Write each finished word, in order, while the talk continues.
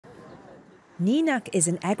Ninak is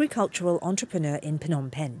an agricultural entrepreneur in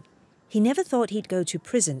Phnom Penh. He never thought he'd go to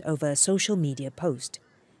prison over a social media post,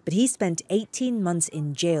 but he spent 18 months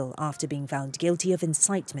in jail after being found guilty of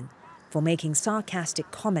incitement for making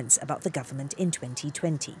sarcastic comments about the government in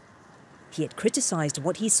 2020. He had criticised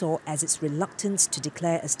what he saw as its reluctance to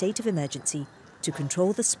declare a state of emergency to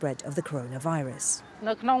control the spread of the coronavirus.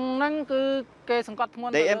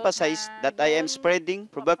 They emphasize that I am spreading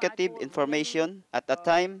provocative information at a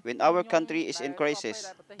time when our country is in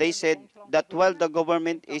crisis. They said that while the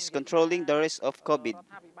government is controlling the rest of COVID,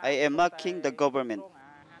 I am mocking the government.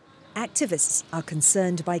 Activists are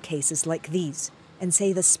concerned by cases like these and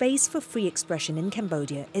say the space for free expression in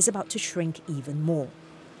Cambodia is about to shrink even more.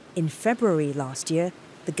 In February last year,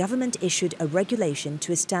 the government issued a regulation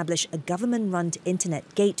to establish a government-run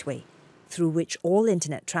internet gateway through which all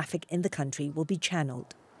internet traffic in the country will be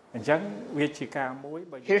channeled.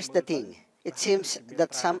 Here's the thing. It seems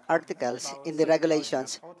that some articles in the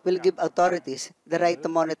regulations will give authorities the right to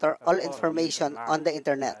monitor all information on the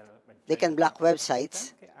internet. They can block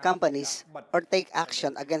websites, companies, or take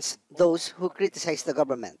action against those who criticize the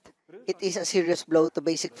government. It is a serious blow to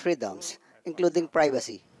basic freedoms, including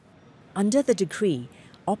privacy. Under the decree,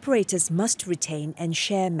 operators must retain and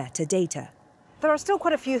share metadata. There are still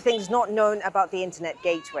quite a few things not known about the Internet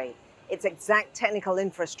Gateway, its exact technical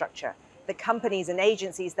infrastructure, the companies and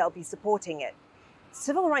agencies that will be supporting it.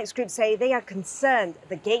 Civil rights groups say they are concerned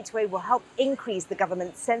the gateway will help increase the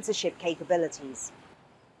government's censorship capabilities.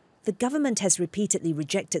 The government has repeatedly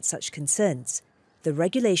rejected such concerns. The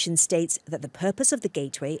regulation states that the purpose of the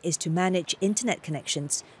gateway is to manage internet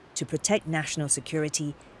connections to protect national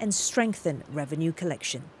security and strengthen revenue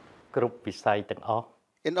collection.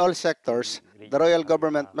 In all sectors, the royal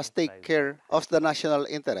government must take care of the national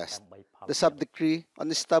interest. The sub-decree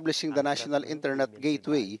on establishing the National Internet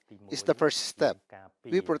Gateway is the first step.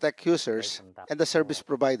 We protect users and the service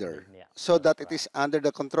provider so that it is under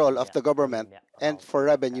the control of the government and for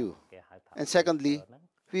revenue. And secondly,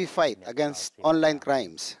 we fight against online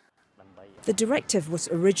crimes. The directive was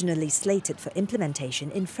originally slated for implementation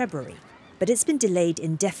in February, but it's been delayed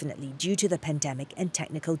indefinitely due to the pandemic and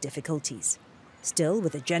technical difficulties. Still,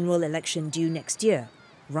 with a general election due next year,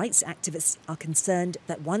 rights activists are concerned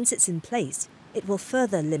that once it's in place, it will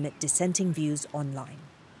further limit dissenting views online.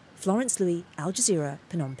 Florence, Looi, Al Jazeera,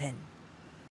 Phnom Penh.